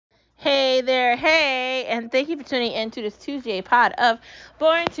there, hey, and thank you for tuning in to this Tuesday pod of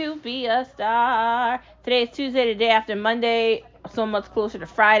Born to Be a Star. Today is Tuesday, the day after Monday, so much closer to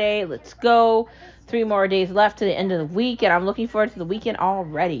Friday. Let's go. 3 more days left to the end of the week, and I'm looking forward to the weekend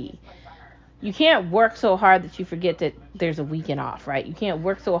already. You can't work so hard that you forget that there's a weekend off, right? You can't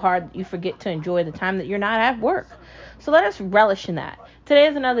work so hard that you forget to enjoy the time that you're not at work. So let us relish in that. Today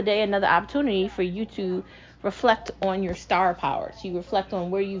is another day, another opportunity for you to reflect on your star powers. You reflect on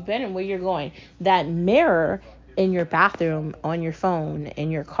where you've been and where you're going. That mirror in your bathroom, on your phone,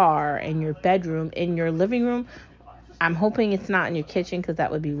 in your car, in your bedroom, in your living room. I'm hoping it's not in your kitchen because that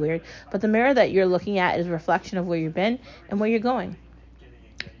would be weird. But the mirror that you're looking at is a reflection of where you've been and where you're going.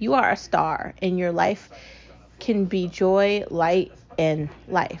 You are a star, and your life can be joy, light, and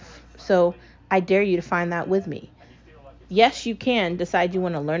life. So I dare you to find that with me. Yes, you can decide you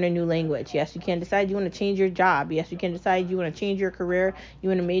want to learn a new language. Yes, you can decide you want to change your job. Yes, you can decide you want to change your career. You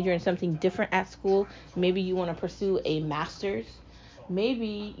want to major in something different at school. Maybe you want to pursue a master's.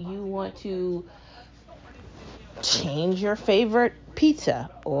 Maybe you want to change your favorite pizza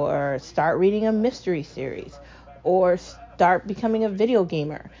or start reading a mystery series or start becoming a video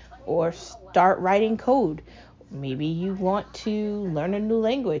gamer or start writing code. Maybe you want to learn a new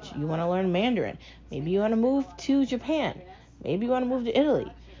language. You want to learn Mandarin. Maybe you want to move to Japan. Maybe you want to move to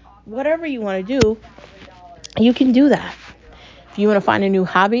Italy. Whatever you want to do, you can do that. If you want to find a new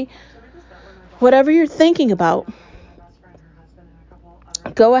hobby, whatever you're thinking about,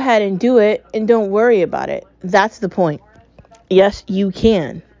 go ahead and do it and don't worry about it. That's the point. Yes, you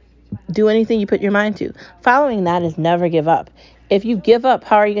can. Do anything you put your mind to. Following that is never give up. If you give up,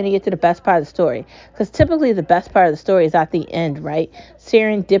 how are you going to get to the best part of the story? Because typically the best part of the story is at the end, right?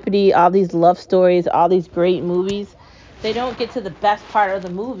 Serendipity, all these love stories, all these great movies, they don't get to the best part of the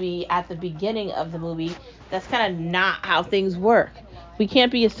movie at the beginning of the movie. That's kind of not how things work. We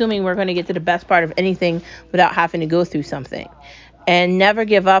can't be assuming we're going to get to the best part of anything without having to go through something. And never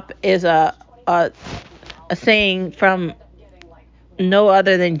give up is a saying from no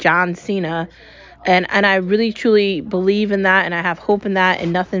other than John Cena. And I really truly believe in that, and I have hope in that,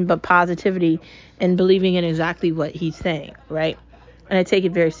 and nothing but positivity and believing in exactly what he's saying, right? And I take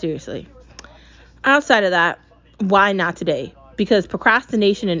it very seriously. Outside of that, why not today? Because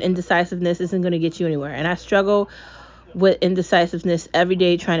procrastination and indecisiveness isn't going to get you anywhere. And I struggle with indecisiveness every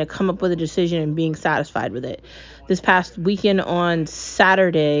day, trying to come up with a decision and being satisfied with it. This past weekend on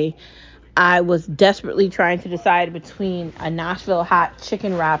Saturday, I was desperately trying to decide between a Nashville hot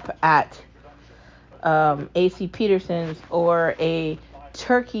chicken wrap at AC Peterson's or a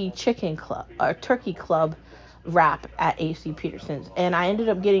turkey club wrap at AC Peterson's. And I ended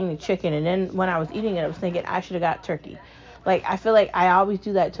up getting the chicken. And then when I was eating it, I was thinking I should have got turkey. Like, I feel like I always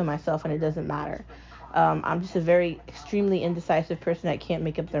do that to myself, and it doesn't matter. I'm just a very extremely indecisive person that can't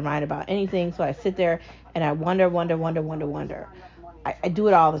make up their mind about anything. So I sit there and I wonder. I do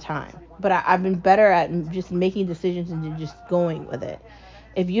it all the time. But I've been better at just making decisions and just going with it.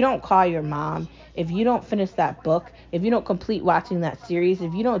 If you don't call your mom, if you don't finish that book, if you don't complete watching that series,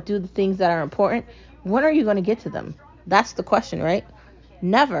 if you don't do the things that are important, when are you going to get to them? That's the question, right?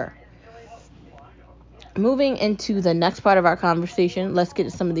 Never. Moving into the next part of our conversation, let's get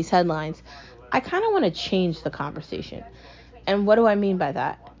to some of these headlines. I kind of want to change the conversation. And what do I mean by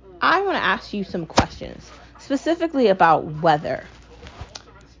that? I want to ask you some questions, specifically about weather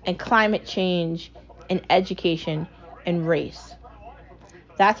and climate change and education and race.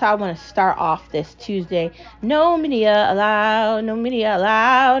 That's how I want to start off this Tuesday. No media allowed, no media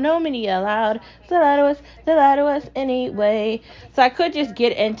allowed, no media allowed. They lie to us anyway. So I could just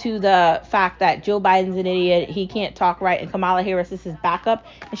get into the fact that Joe Biden's an idiot. He can't talk right, and Kamala Harris is his backup,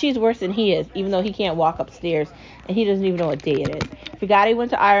 and she's worse than he is, even though he can't walk upstairs, and he doesn't even know what day it is. Forgot he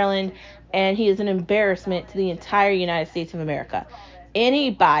went to Ireland, and he is an embarrassment to the entire United States of America.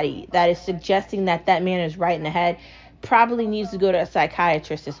 Anybody that is suggesting that that man is right in the head probably needs to go to a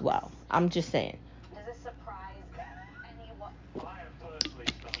psychiatrist as well. I'm just saying.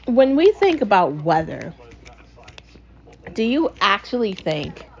 When we think about weather, do you actually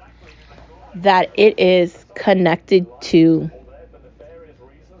think that it is connected to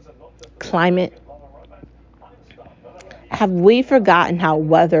climate? Have we forgotten how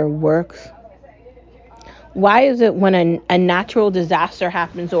weather works? Why is it when a natural disaster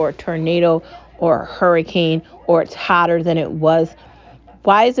happens, or a tornado or a hurricane, or it's hotter than it was?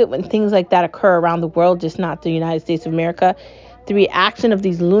 Why is it when things like that occur around the world, just not the United States of America, the reaction of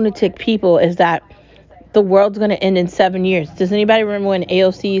these lunatic people is that the world's going to end in 7 years? Does anybody remember when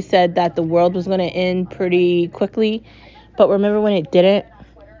AOC said that the world was going to end pretty quickly? But remember when it didn't?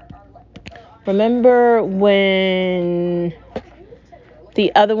 Remember when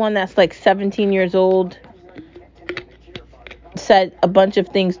The other one that's like 17 years old said a bunch of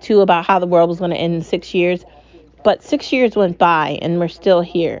things too about how the world was going to end in 6 years. But 6 years went by and we're still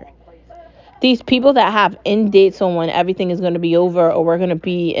here. These people that have end dates on when everything is going to be over, or we're going to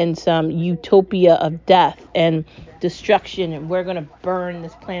be in some utopia of death and destruction and we're going to burn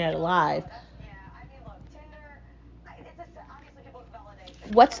this planet alive.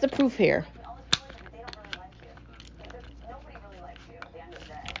 What's the proof here?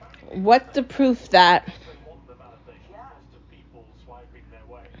 What's the proof that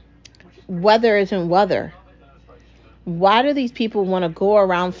weather isn't weather? Why do these people want to go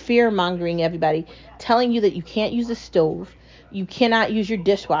around fear mongering everybody, telling you that you can't use a stove, you cannot use your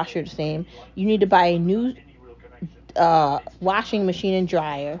dishwasher the same, you need to buy a new washing machine and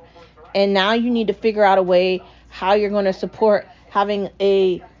dryer, and now you need to figure out a way how you're going to support having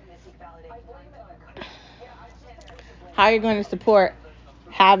a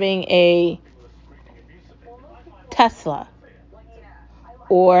Tesla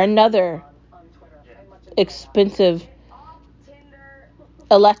or another expensive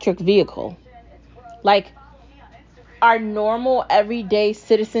electric vehicle. Like, are normal everyday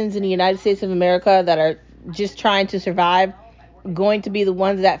citizens in the United States of America that are just trying to survive going to be the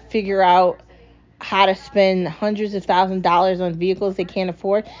ones that figure out how to spend hundreds of thousands of dollars on vehicles they can't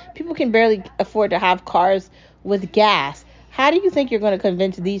afford? People can barely afford to have cars with gas. How do you think you're going to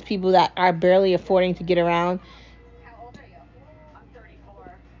convince these people that are barely affording to get around? How old are you? I'm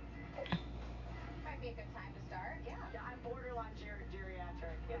 34. Might be a good time to start. Yeah, I'm borderline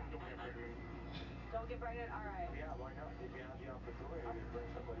geriatric. Yeah. Don't get pregnant? All right. Yeah, why not? If you have the opportunity to bring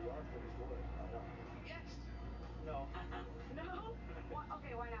somebody else, please do it. Why not? Yes. No. No? Why,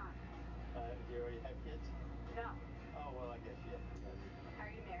 okay, why not? Do you already have kids? No. Oh, well, I guess yes. Are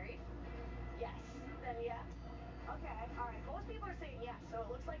you married? Yes. Then yeah. Okay. All right. Most people are saying yes, so it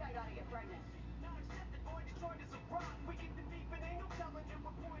looks like I gotta get pregnant.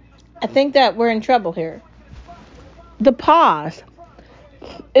 I think that we're in trouble here. The pause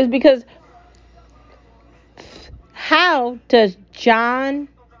is because how does John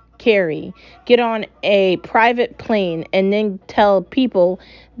Kerry get on a private plane and then tell people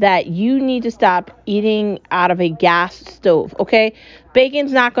that you need to stop eating out of a gas stove? Okay,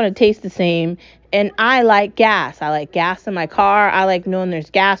 bacon's not going to taste the same, and I like gas. I like gas in my car. I like knowing there's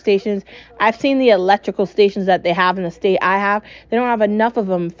gas stations. I've seen the electrical stations that they have in the state I have. They don't have enough of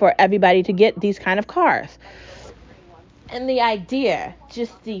them for everybody to get these kind of cars. And the idea,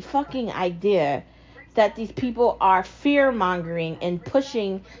 just the fucking idea that these people are fear mongering and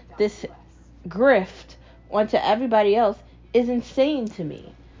pushing this grift onto everybody else is insane to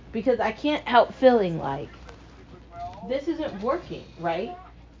me, because I can't help feeling like this isn't working, right?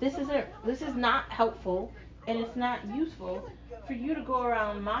 This is not helpful, and it's not useful for you to go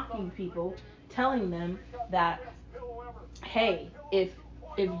around mocking people, telling them that, hey, if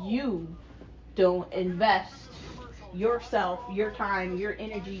you don't invest yourself, your time, your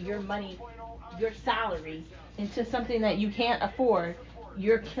energy, your money, your salary into something that you can't afford,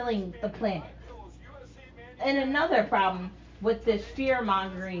 you're killing the planet. And another problem with this fear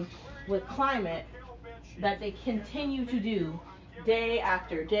mongering with climate that they continue to do day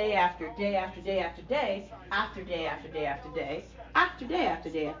after day after day after day after day after day after day after day after day after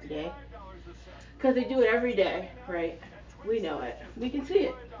day after day, because they do it every day, right? We know it. We can see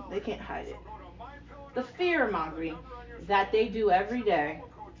it. They can't hide it. The fear mongering that they do every day,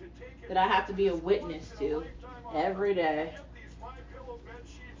 that I have to be a witness to every day,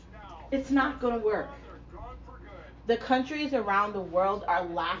 it's not going to work. The countries around the world are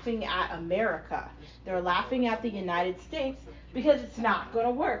laughing at America. They're laughing at the United States because it's not going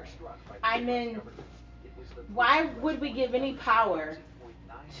to work. I mean, why would we give any power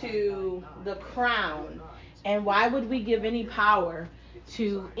to the crown? And why would we give any power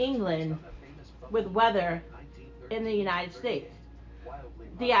to England with weather in the United States?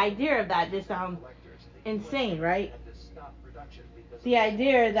 The idea of that just sounds insane, right? The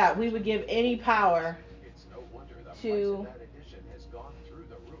idea that we would give any power to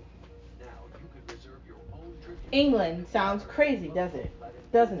England sounds crazy,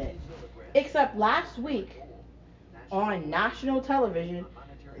 Doesn't it? Except last week on national television,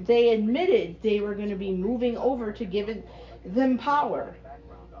 they admitted they were going to be moving over to giving them power.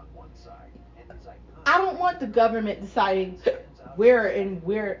 I don't want the government deciding when and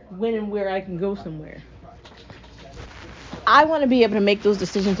where I can go somewhere. I want to be able to make those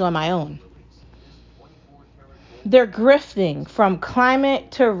decisions on my own. They're grifting from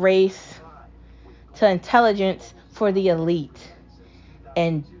climate to race to intelligence for the elite.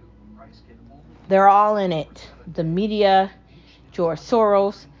 And they're all in it. The media George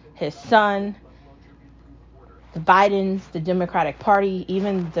Soros, his son, the Bidens, the Democratic Party,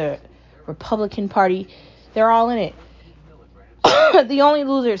 even the Republican Party. They're all in it. The only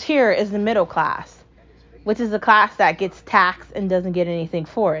losers here is the middle class, which is the class that gets taxed and doesn't get anything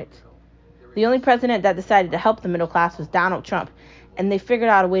for it. The only president that decided to help the middle class was Donald Trump, and they figured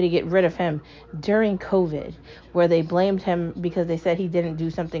out a way to get rid of him during COVID, where they blamed him because they said he didn't do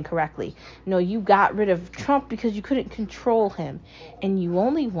something correctly. No, you got rid of Trump because you couldn't control him, and you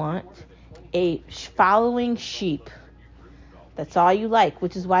only want a following sheep. That's all you like,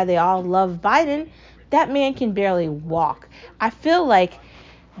 which is why they all love Biden. That man can barely walk. I feel like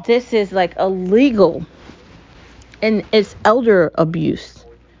this is like illegal and it's elder abuse.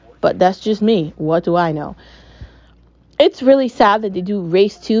 But that's just me. What do I know? It's really sad that they do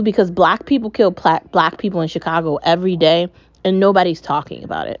race too because black people kill black people in Chicago every day and nobody's talking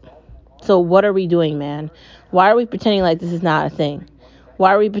about it. So what are we doing, man? Why are we pretending like this is not a thing?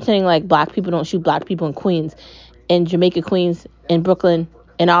 Why are we pretending like black people don't shoot black people in Queens, in Jamaica, Queens, in Brooklyn,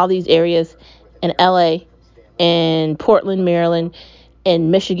 in all these areas, in LA, in Portland, Maryland,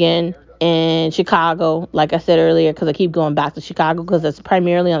 in Michigan, in Chicago, like I said earlier, because I keep going back to Chicago because that's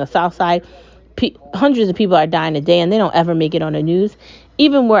primarily on the south side. Hundreds of people are dying a day and they don't ever make it on the news.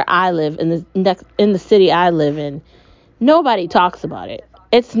 Even where I live, in the city I live in, nobody talks about it.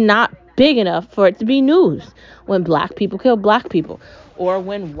 It's not big enough for it to be news when black people kill black people or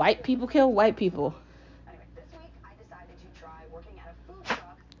when white people kill white people. Anyway, this week I decided to try working at a food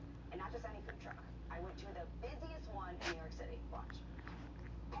truck, and not just any food truck. I went to the busiest one in New York City. Watch.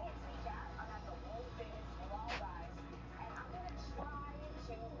 Hey, it's me, Kat. I'm at the world's biggest halal guys, and I'm gonna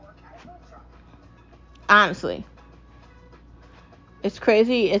try to work at a food truck. Honestly, it's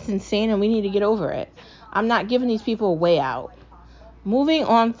crazy, it's insane, and we need to get over it. I'm not giving these people a way out. Moving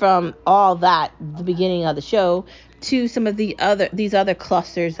on from all that, the beginning of the show, to some of these other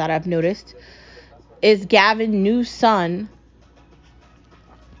clusters that I've noticed, is Gavin, new son,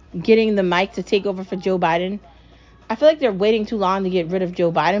 getting the mic to take over for Joe Biden. I feel like they're waiting too long to get rid of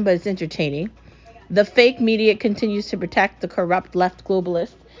Joe Biden, but it's entertaining. The fake media continues to protect the corrupt left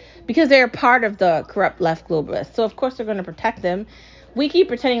globalists because they're part of the corrupt left globalists. So, of course, they're going to protect them. We keep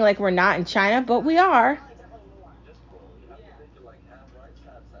pretending like we're not in China, but we are. Does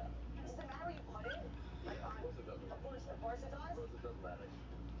it matter where you put it? Like on? Of course it does.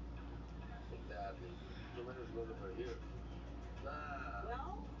 No?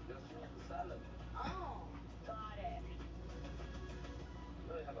 Oh, got it.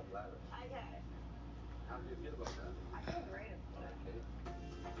 I get it. I feel great about it.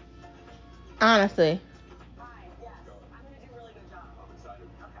 Honestly, Hi, yes. I'm gonna do a really good job. Okay.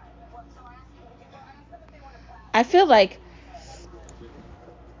 Well, so I asked them if they want to clap. I feel like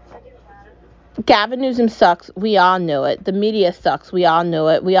I do clap. Gavin Newsom sucks. We all know it. The media sucks. We all know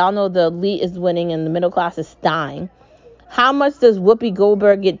it. We all know the elite is winning and the middle class is dying. How much does Whoopi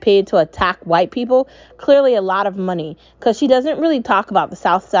Goldberg get paid to attack white people? Clearly a lot of money, because she doesn't really talk about the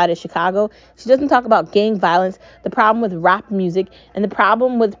south side of Chicago. She doesn't talk about gang violence, the problem with rap music, and the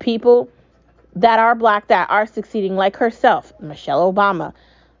problem with people that are black that are succeeding, like herself, Michelle Obama,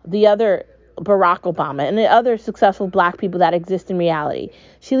 the other Barack Obama, and the other successful black people that exist in reality.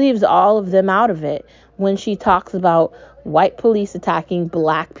 She leaves all of them out of it when she talks about white police attacking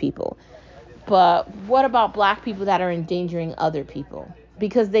black people. But what about black people that are endangering other people?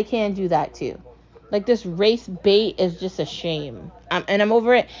 Because they can do that too. Like, this race bait is just a shame. And I'm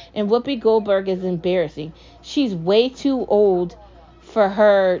over it. And Whoopi Goldberg is embarrassing. She's way too old for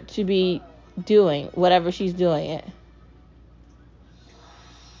her to be doing whatever she's doing it.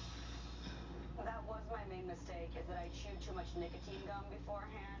 That was my main mistake, is that I chewed too much nicotine gum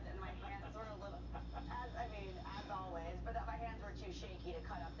beforehand, and my hands were a little, as always, but my hands were too shaky to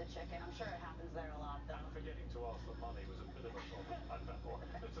cut up the chicken. I'm sure it happens there a lot, though. And forgetting to ask for money was a bit of a problem. I felt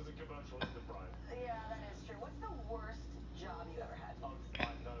this is a commercial enterprise. Yeah, that is true. What's the worst job you've ever had?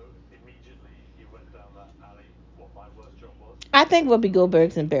 I know immediately you went down that alley what my worst job was. I think Whoopi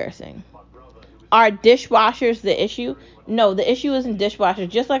Goldberg's embarrassing. My brother, who was Are dishwashers the issue? No, the issue isn't dishwashers.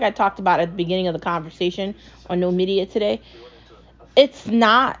 Just like I talked about at the beginning of the conversation on No Media today, it's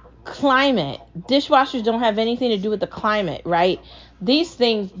not climate. Dishwashers don't have anything to do with the climate, right? These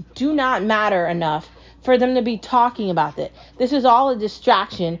things do not matter enough for them to be talking about it. This is all a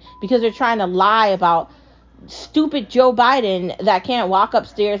distraction because they're trying to lie about stupid Joe Biden that can't walk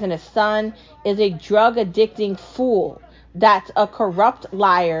upstairs and his son is a drug addicting fool that's a corrupt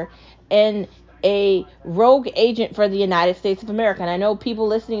liar and a rogue agent for the United States of America. And I know people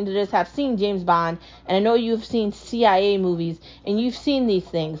listening to this have seen James Bond, and I know you've seen CIA movies, and you've seen these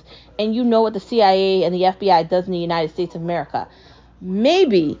things, and you know what the CIA and the FBI does in the United States of America.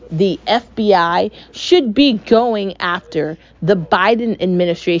 Maybe the FBI should be going after the Biden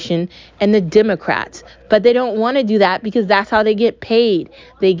administration and the Democrats, but they don't want to do that because that's how they get paid.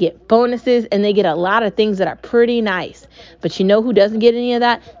 They get bonuses and they get a lot of things that are pretty nice. But you know who doesn't get any of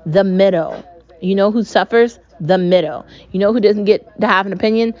that? The middle. You know who suffers? The middle. You know who doesn't get to have an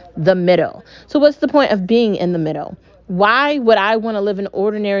opinion? The middle. So what's the point of being in the middle? Why would I want to live an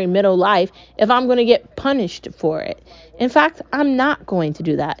ordinary middle life if I'm going to get punished for it? In fact, I'm not going to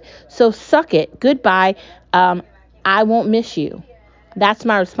do that. So suck it. Goodbye. I won't miss you. That's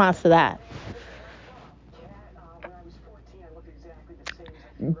my response to that.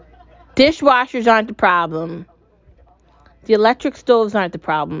 Dishwashers aren't the problem. The electric stoves aren't the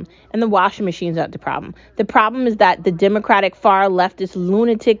problem, and the washing machines aren't the problem. The problem is that the Democratic far leftist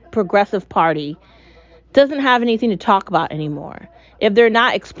lunatic progressive party doesn't have anything to talk about anymore. If they're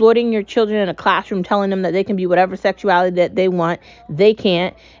not exploiting your children in a classroom, telling them that they can be whatever sexuality that they want, they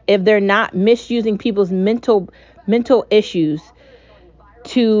can't. If they're not misusing people's mental issues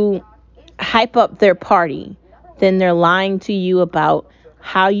to hype up their party, then they're lying to you about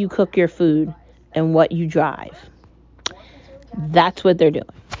how you cook your food and what you drive. That's what they're doing.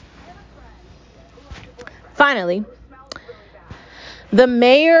 Finally, the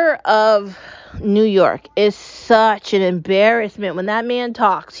mayor of New York is such an embarrassment. When that man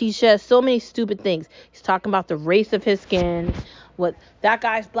talks, he says so many stupid things. He's talking about the race of his skin, what that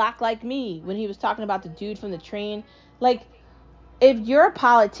guy's black like me, when he was talking about the dude from the train. Like, if you're a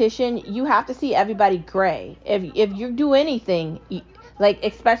politician, you have to see everybody gray. If you do anything, like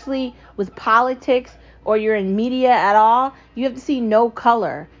especially with politics or you're in media at all, you have to see no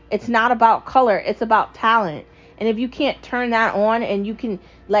color. It's not about color, it's about talent. And if you can't turn that on and you can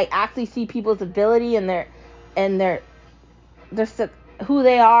like actually see people's ability and their just who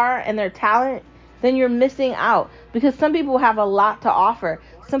they are and their talent, then you're missing out. Because some people have a lot to offer.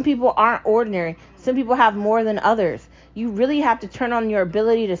 Some people aren't ordinary. Some people have more than others. You really have to turn on your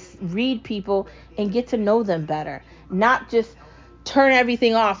ability to read people and get to know them better. Not just turn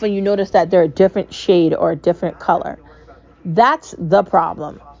everything off when you notice that they're a different shade or a different color. That's the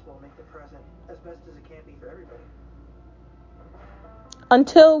problem.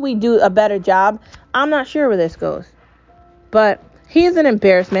 Until we do a better job, I'm not sure where this goes. But he is an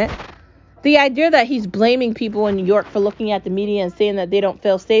embarrassment. The idea that he's blaming people in New York for looking at the media and saying that they don't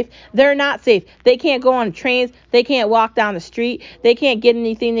feel safe, they're not safe. They can't go on trains. They can't walk down the street. They can't get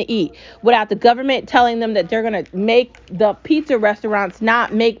anything to eat without the government telling them that they're going to make the pizza restaurants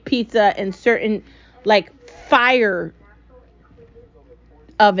not make pizza in certain like fire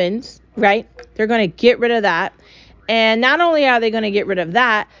ovens, right? They're going to get rid of that. And not only are they going to get rid of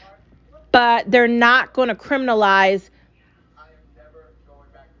that, but they're not going to criminalize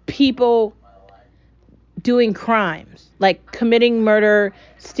people doing crimes like committing murder,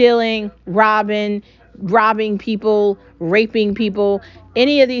 stealing, robbing people, raping people.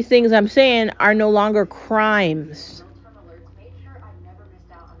 Any of these things I'm saying are no longer crimes.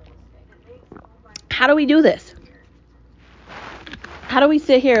 How do we do this? How do we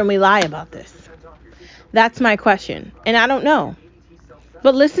sit here and we lie about this? That's my question. And I don't know.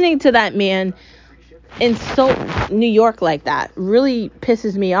 But listening to that man insult New York like that really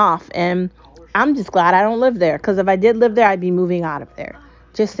pisses me off. And I'm just glad I don't live there. Because if I did live there, I'd be moving out of there.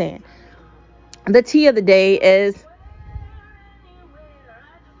 Just saying. The tea of the day is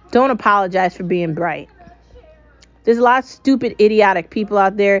don't apologize for being bright. There's a lot of stupid, idiotic people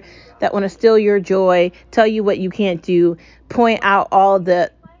out there that want to steal your joy, tell you what you can't do, point out all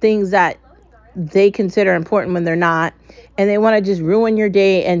the things that they consider important when they're not, and they want to just ruin your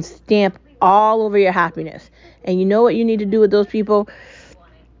day and stamp all over your happiness. And you know what you need to do with those people?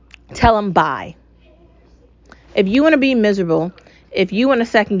 Tell them bye. If you want to be miserable, if you want to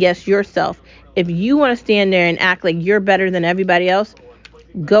second guess yourself, if you want to stand there and act like you're better than everybody else,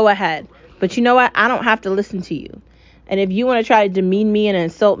 go ahead. But you know what? I don't have to listen to you. And if you want to try to demean me and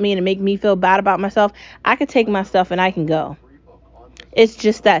insult me and make me feel bad about myself, I can take my stuff and I can go. It's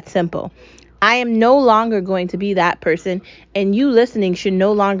just that simple. I am no longer going to be that person, and you listening should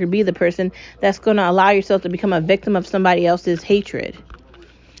no longer be the person that's going to allow yourself to become a victim of somebody else's hatred.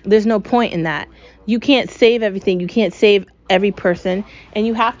 There's no point in that. You can't save everything. You can't save every person, and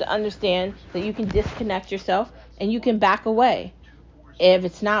you have to understand that you can disconnect yourself and you can back away. If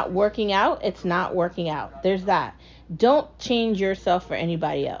it's not working out, it's not working out. There's that. Don't change yourself for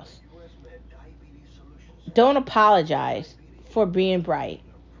anybody else. Don't apologize for being bright.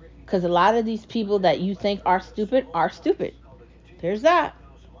 Because a lot of these people that you think are stupid are stupid. There's that.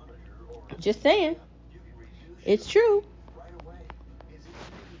 Just saying. It's true.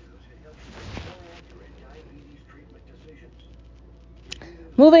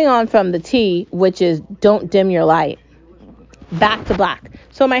 Moving on from the T, which is don't dim your light, back to black.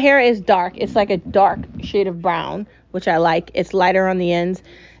 So my hair is dark. It's like a dark shade of brown, which I like. It's lighter on the ends.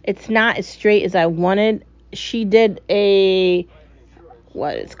 It's not as straight as I wanted. She did a,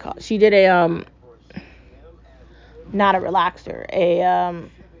 what is it called? She did a not a relaxer, a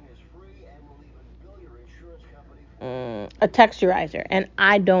texturizer, and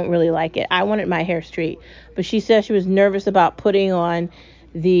I don't really like it. I wanted my hair straight, but she said she was nervous about putting on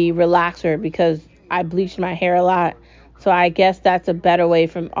the relaxer because I bleached my hair a lot. So I guess that's a better way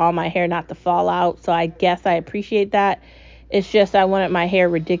for all my hair not to fall out. So I guess I appreciate that. It's just I wanted my hair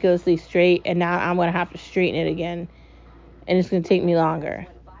ridiculously straight, and now I'm gonna have to straighten it again, and it's gonna take me longer.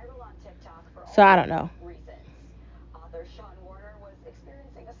 So I don't know. Author Sean Warner was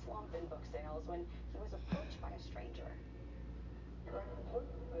experiencing a slump in book sales when he was approached by a stranger. I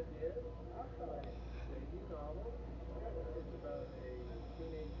did. Outside. Debut novel. It's about a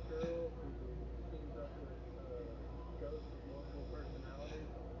teenage girl who teams up with ghosts with multiple personalities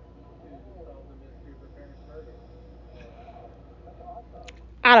to solve the mystery of her parents' murder.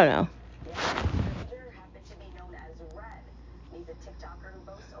 I don't know. Stranger happened to be known as Red. He's a TikToker who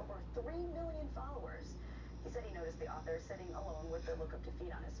boasts over 3 million followers. He said he noticed the author sitting alone with the look of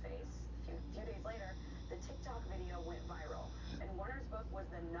defeat on his face. A few days later, the TikTok video went viral, and Warner's book was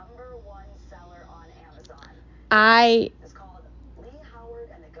the #1 seller on Amazon. It's called Lee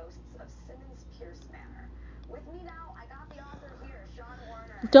Howard and the Ghosts of Simmons Pierce Manor. With me now, I got the author here, Sean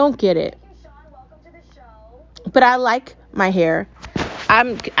Warner. Don't get it. Thank you, Sean. Welcome to the show. But I like my hair.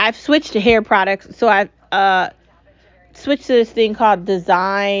 I've switched to hair products, so I've switched to this thing called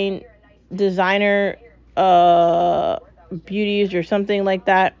designer beauties or something like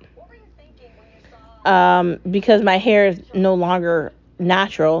that. Because my hair is no longer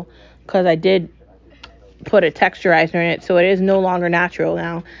natural, because I did put a texturizer in it, so it is no longer natural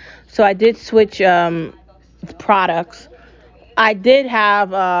now. So I did switch products. I did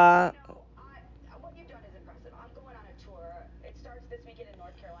have What you've done is impressive. I'm going on a tour. It starts this weekend in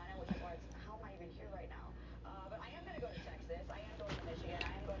North Carolina, which is why how am I even here right now? But I am going to go to Texas. I am going to Michigan.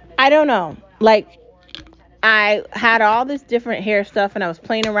 I am going to Michigan. I don't know. Like, I had all this different hair stuff, and I was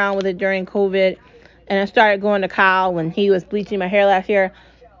playing around with it during COVID, and I started going to Kyle when he was bleaching my hair last year.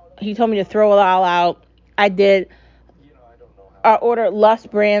 He told me to throw it all out. I did. I ordered Lust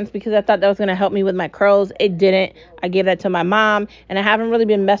brands because I thought that was going to help me with my curls. It didn't. I gave that to my mom, and I haven't really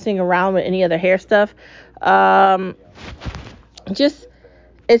been messing around with any other hair stuff. Just,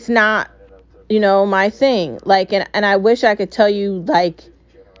 it's not, my thing. Like, and I wish I could tell you, like,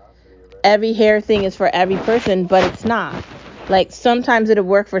 every hair thing is for every person, but it's not. Like, sometimes it'll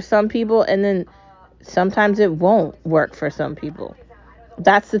work for some people, and then sometimes it won't work for some people.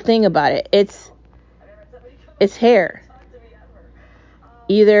 That's the thing about it. It's hair.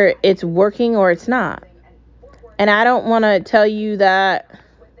 Either it's working or it's not. And I don't want to tell you that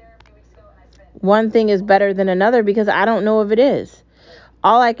one thing is better than another because I don't know if it is.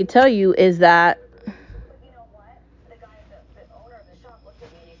 All I can tell you is that. You know what? The guy, the owner of the shop looked at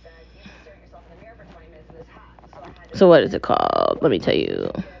me and he said, "You've been staring yourself in the mirror for 20 minutes in this hat." So I had to. So what is it called? Let me tell you.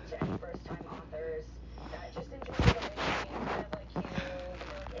 To any first-time authors that just enjoy the writing, kind of like you.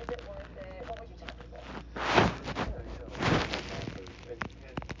 Is it worth it? What would you tell people? Remember, I'm a first-time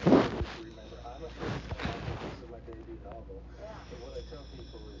author. This is my debut novel. But what I tell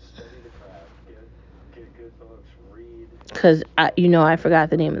people is study the craft, get good books, read. Because, I forgot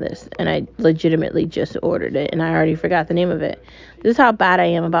the name of this. And I legitimately just ordered it. And I already forgot the name of it. This is how bad I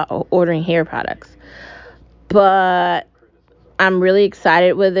am about ordering hair products. But I'm really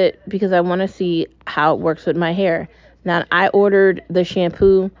excited with it because I want to see how it works with my hair. Now, I ordered the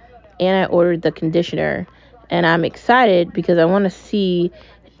shampoo and I ordered the conditioner. And I'm excited because I want to see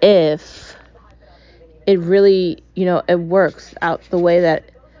if it really, it works out the way that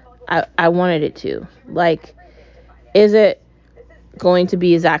I wanted it to. Like, is it going to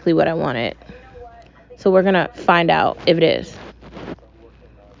be exactly what I wanted? So we're going to find out if it is.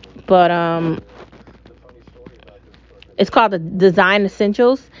 But, it's called the Design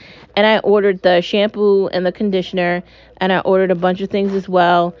Essentials. And I ordered the shampoo and the conditioner. And I ordered a bunch of things as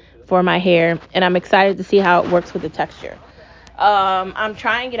well for my hair. And I'm excited to see how it works with the texture. I'm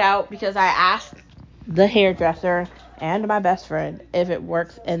trying it out because I asked the hairdresser and my best friend if it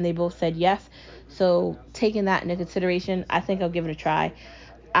works, and they both said yes. So taking that into consideration, I think I'll give it a try.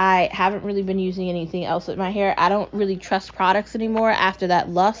 I haven't really been using anything else with my hair. I don't really trust products anymore after that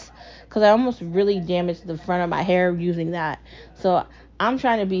loss, because I almost really damaged the front of my hair using that. So I'm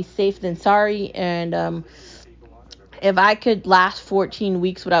trying to be safe than sorry, and if I could last 14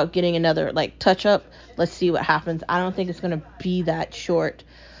 weeks without getting another like touch up, let's see what happens. I don't think it's gonna be that short,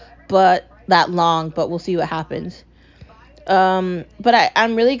 but that long, but we'll see what happens. But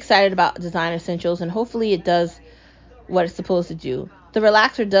I'm really excited about Design Essentials, and hopefully it does what it's supposed to do. The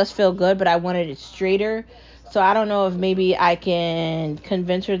relaxer does feel good, but I wanted it straighter. So I don't know if maybe I can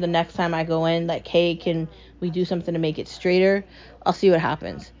convince her the next time I go in, like, hey, can we do something to make it straighter? I'll see what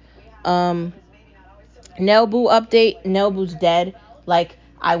happens. Nailboo update. Nailboo's dead. Like,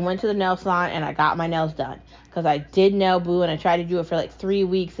 I went to the nail salon and I got my nails done. Because I did Nailboo and I tried to do it for like 3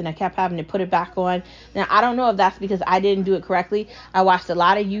 weeks and I kept having to put it back on. Now, I don't know if that's because I didn't do it correctly. I watched a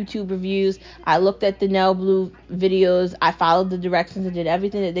lot of YouTube reviews. I looked at the Nailboo videos. I followed the directions and did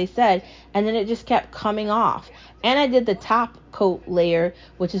everything that they said. And then it just kept coming off. And I did the top coat layer,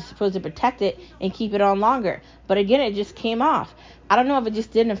 which is supposed to protect it and keep it on longer. But again, it just came off. I don't know if it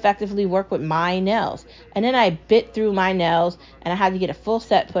just didn't effectively work with my nails. And then I bit through my nails and I had to get a full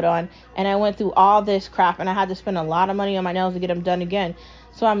set put on. And I went through all this crap and I had to spend a lot of money on my nails to get them done again.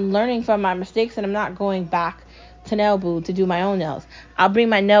 So I'm learning from my mistakes and I'm not going back to Nailboo to do my own nails. I'll bring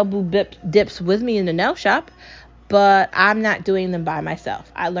my Nailboo dips with me in the nail shop, but I'm not doing them by myself.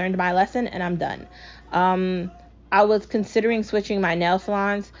 I learned my lesson and I'm done. I was considering switching my nail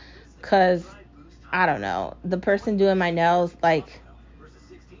salons because, I don't know, the person doing my nails, like,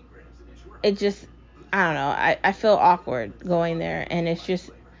 it just, I don't know, I feel awkward going there, and it's just,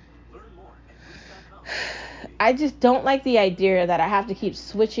 I just don't like the idea that I have to keep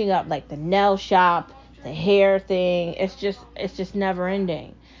switching up, like, the nail shop, the hair thing. It's just never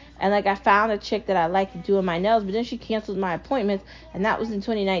ending. And like, I found a chick that I like doing my nails, but then she canceled my appointments, and that was in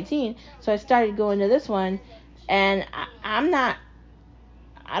 2019. So I started going to this one, and I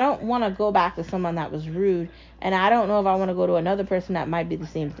don't want to go back to someone that was rude, and I don't know if I want to go to another person that might be the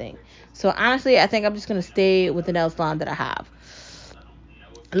same thing. So honestly, I think I'm just going to stay with the nail salon that I have.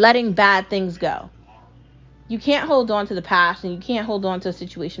 Letting bad things go. You can't hold on to the past, and you can't hold on to a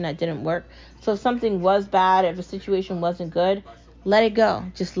situation that didn't work. So if something was bad, if a situation wasn't good, let it go.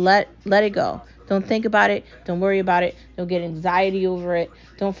 Just let it go. Don't think about it. Don't worry about it. Don't get anxiety over it.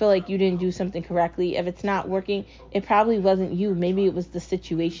 Don't feel like you didn't do something correctly. If it's not working, it probably wasn't you. Maybe it was the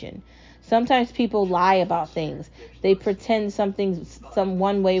situation. Sometimes people lie about things. They pretend something's some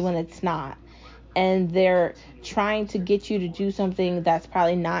one way when it's not. And they're trying to get you to do something that's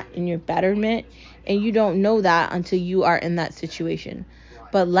probably not in your betterment, and you don't know that until you are in that situation.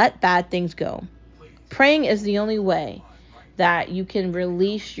 But let bad things go. Praying is the only way that you can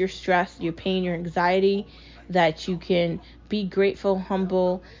release your stress, your pain, your anxiety, that you can be grateful,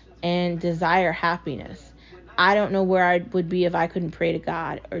 humble, and desire happiness. I don't know where I would be if I couldn't pray to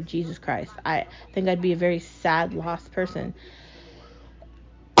God or Jesus Christ. I think I'd be a very sad, lost person.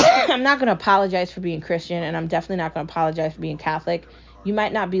 I'm not going to apologize for being Christian, and I'm definitely not going to apologize for being Catholic. You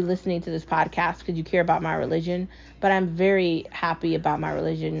might not be listening to this podcast because you care about my religion, but I'm very happy about my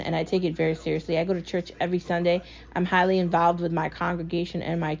religion, and I take it very seriously. I go to church every Sunday. I'm highly involved with my congregation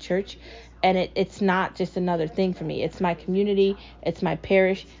and my church, and it's not just another thing for me. It's my community, it's my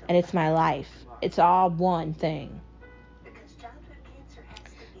parish, and it's my life. It's all one thing.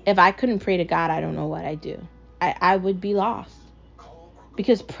 If I couldn't pray to God, I don't know what I'd do. I would be lost.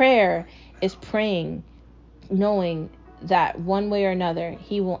 Because prayer is praying, knowing that one way or another,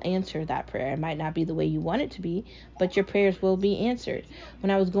 he will answer that prayer. It might not be the way you want it to be, but your prayers will be answered. When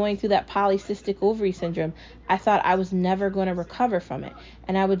I was going through that polycystic ovary syndrome, I thought I was never going to recover from it.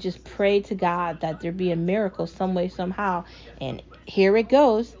 And I would just pray to God that there be a miracle some way, somehow. And here it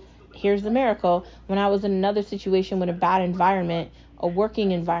goes. Here's the miracle. When I was in another situation with a bad environment, a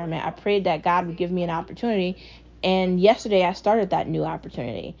working environment, I prayed that God would give me an opportunity. And yesterday I started that new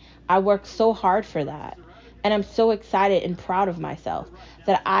opportunity. I worked so hard for that. And I'm so excited and proud of myself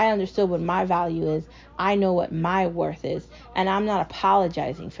that I understood what my value is. I know what my worth is. And I'm not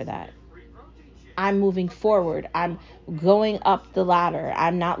apologizing for that. I'm moving forward. I'm going up the ladder.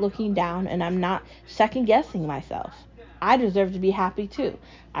 I'm not looking down, and I'm not second guessing myself. I deserve to be happy too.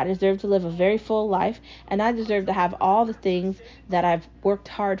 I deserve to live a very full life, and I deserve to have all the things that I've worked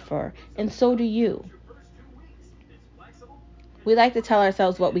hard for. And so do you. We like to tell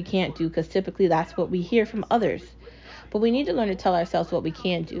ourselves what we can't do because typically that's what we hear from others. But we need to learn to tell ourselves what we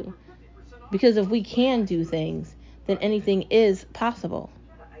can do. Because if we can do things, then anything is possible.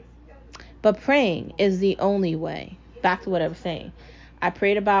 But praying is the only way. Back to what I was saying. I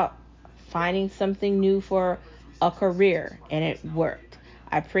prayed about finding something new for a career, and it worked.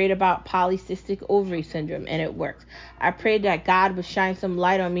 I prayed about polycystic ovary syndrome, and it worked. I prayed that God would shine some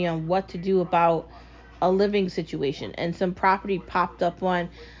light on me on what to do about a living situation, and some property popped up on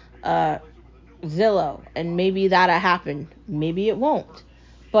Zillow, and maybe that'll happen. Maybe it won't.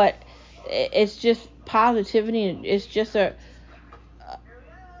 But it's just positivity, and it's just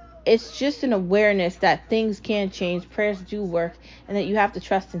an awareness that things can change, prayers do work, and that you have to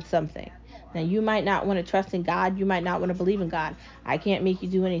trust in something. Now, you might not want to trust in God, you might not want to believe in God. I can't make you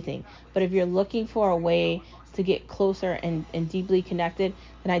do anything. But if you're looking for a way to get closer and deeply connected,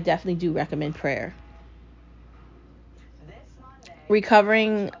 then I definitely do recommend prayer.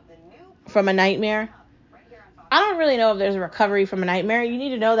 Recovering from a nightmare. I don't really know if there's a recovery from a nightmare. You need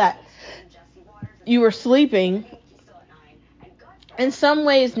to know that you were sleeping. In some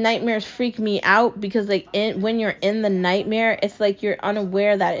ways, nightmares freak me out because when you're in the nightmare, it's like you're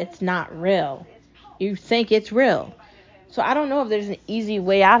unaware that it's not real. You think it's real. So I don't know if there's an easy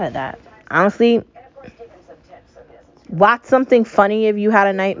way out of that. Honestly, watch something funny if you had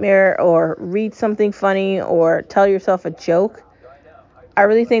a nightmare, or read something funny, or tell yourself a joke. I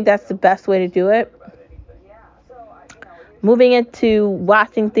really think that's the best way to do it. Moving into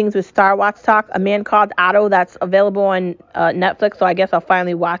watching things with Star Watch Talk, A Man Called Otto, that's available on Netflix, so I guess I'll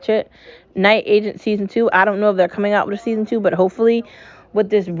finally watch it. Night Agent Season 2, I don't know if they're coming out with a Season 2, but hopefully with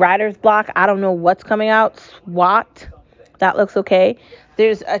this writer's block, I don't know what's coming out. SWAT, that looks okay.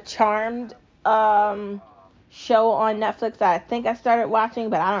 There's a Charmed show on Netflix that I think I started watching,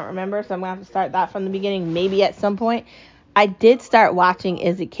 but I don't remember, so I'm going to have to start that from the beginning, maybe at some point. I did start watching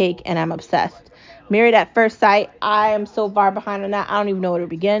Is It Cake, and I'm obsessed. Married at First Sight, I am so far behind on that, I don't even know where to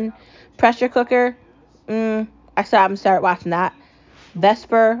begin. Pressure Cooker, I still haven't started watching that.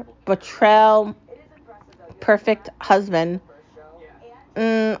 Vesper, Betrayal, Perfect Husband, I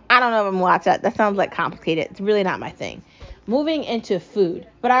don't know if I'm going to watch that. That sounds like complicated. It's really not my thing. Moving into food,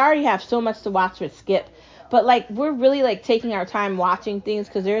 but I already have so much to watch with Skip. But we're really taking our time watching things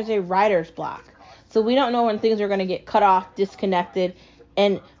because there's a writer's block. So we don't know when things are going to get cut off, disconnected,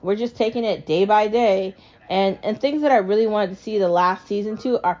 and we're just taking it day by day. And things that I really wanted to see the last season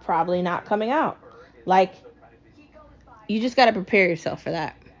to are probably not coming out. You just got to prepare yourself for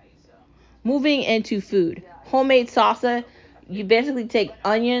that. Moving into food, homemade salsa. You basically take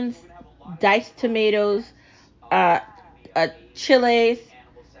onions, diced tomatoes, chilies,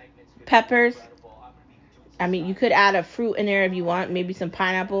 peppers. I mean, you could add a fruit in there if you want, maybe some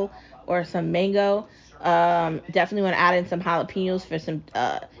pineapple or some mango. Definitely want to add in some jalapenos for some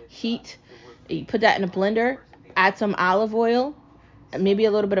heat. You put that in a blender, add some olive oil, maybe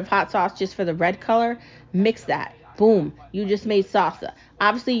a little bit of hot sauce just for the red color. Mix that. Boom. You just made salsa.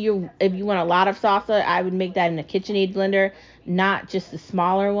 Obviously, if you want a lot of salsa, I would make that in a KitchenAid blender, not just the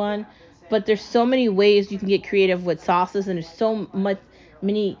smaller one. But there's so many ways you can get creative with sauces, and there's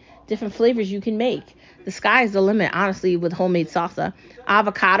many different flavors you can make. The sky is the limit, honestly, with homemade salsa.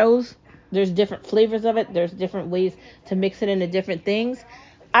 Avocados, there's different flavors of it. There's different ways to mix it into different things.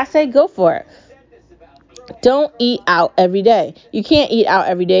 I say go for it. Don't eat out every day. You can't eat out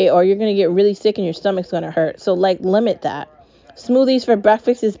every day, or you're going to get really sick and your stomach's going to hurt. So, limit that. Smoothies for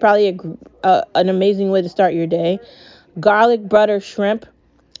breakfast is probably an amazing way to start your day. Garlic butter shrimp,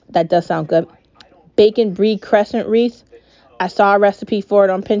 that does sound good. Bacon Brie crescent wreath. I saw a recipe for it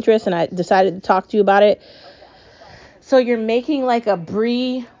on Pinterest, and I decided to talk to you about it. So you're making a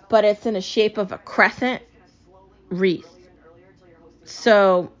Brie, but it's in the shape of a crescent wreath.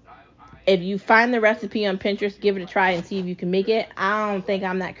 So if you find the recipe on Pinterest, give it a try and see if you can make it. I don't think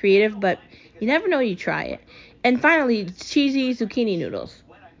I'm that creative, but you never know, you try it. And finally, cheesy zucchini noodles.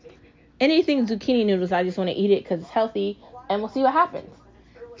 Anything zucchini noodles, I just want to eat it because it's healthy, and we'll see what happens.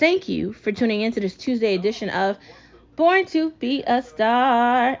 Thank you for tuning in to this Tuesday edition of Born to Be a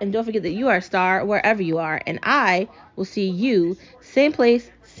Star. And don't forget that you are a star wherever you are. And I will see you, same place,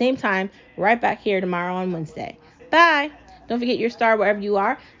 same time, right back here tomorrow on Wednesday. Bye. Don't forget your star wherever you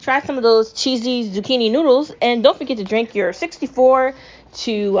are. Try some of those cheesy zucchini noodles. And don't forget to drink your 64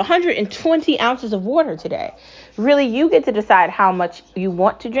 to 120 ounces of water today. Really, you get to decide how much you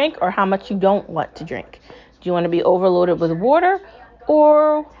want to drink or how much you don't want to drink. Do you want to be overloaded with water,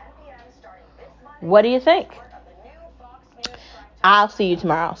 or what do you think? I'll see you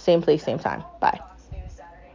tomorrow. Same place, same time. Bye.